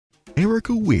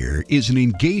Erica Weir is an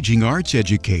engaging arts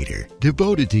educator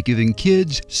devoted to giving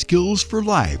kids skills for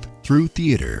life through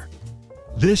theater.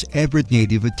 This Everett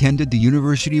native attended the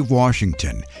University of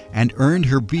Washington and earned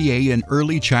her BA in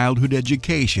Early Childhood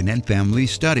Education and Family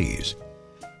Studies.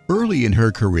 Early in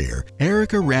her career,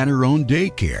 Erica ran her own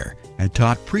daycare and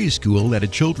taught preschool at a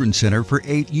children's center for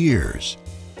 8 years.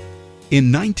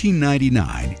 In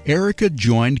 1999, Erica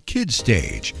joined Kids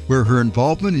Stage, where her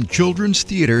involvement in children's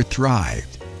theater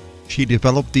thrived. She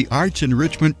developed the Arts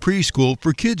Enrichment Preschool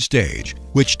for Kids Stage,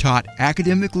 which taught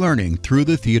academic learning through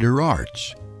the theater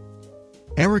arts.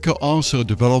 Erica also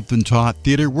developed and taught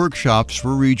theater workshops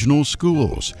for regional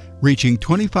schools, reaching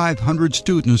 2,500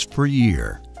 students per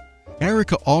year.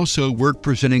 Erica also worked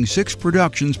presenting 6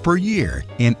 productions per year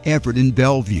in Everett and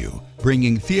Bellevue,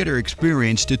 bringing theater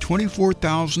experience to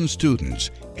 24,000 students,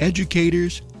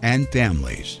 educators, and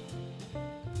families.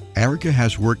 Erica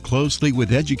has worked closely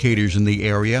with educators in the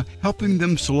area, helping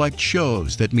them select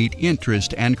shows that meet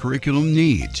interest and curriculum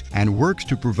needs, and works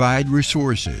to provide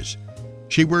resources.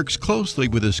 She works closely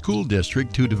with the school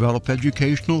district to develop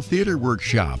educational theater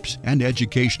workshops and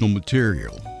educational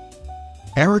material.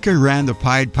 Erica ran the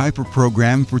Pied Piper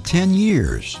program for 10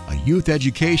 years, a youth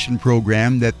education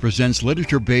program that presents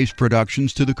literature-based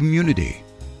productions to the community.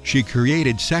 She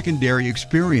created Secondary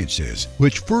Experiences,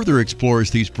 which further explores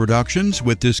these productions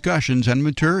with discussions and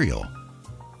material.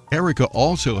 Erica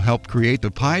also helped create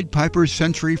the Pied Piper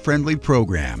Sensory-Friendly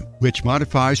program, which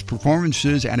modifies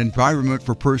performances and environment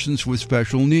for persons with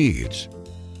special needs.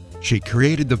 She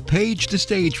created the Page to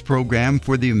Stage program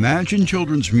for the Imagine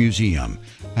Children's Museum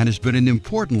and has been an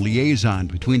important liaison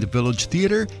between the Village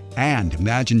Theater and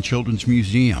Imagine Children's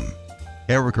Museum.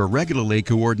 Erica regularly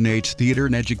coordinates theater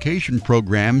and education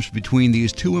programs between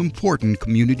these two important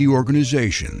community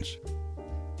organizations.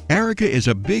 Erica is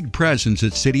a big presence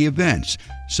at city events,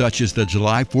 such as the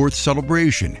July 4th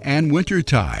celebration and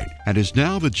Wintertide, and is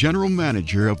now the general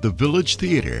manager of the Village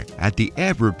Theater at the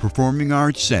Everett Performing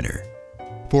Arts Center.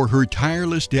 For her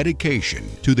tireless dedication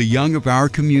to the young of our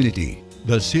community,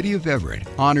 the City of Everett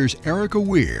honors Erica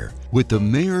Weir with the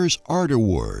Mayor's Art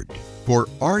Award for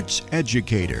Arts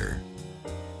Educator.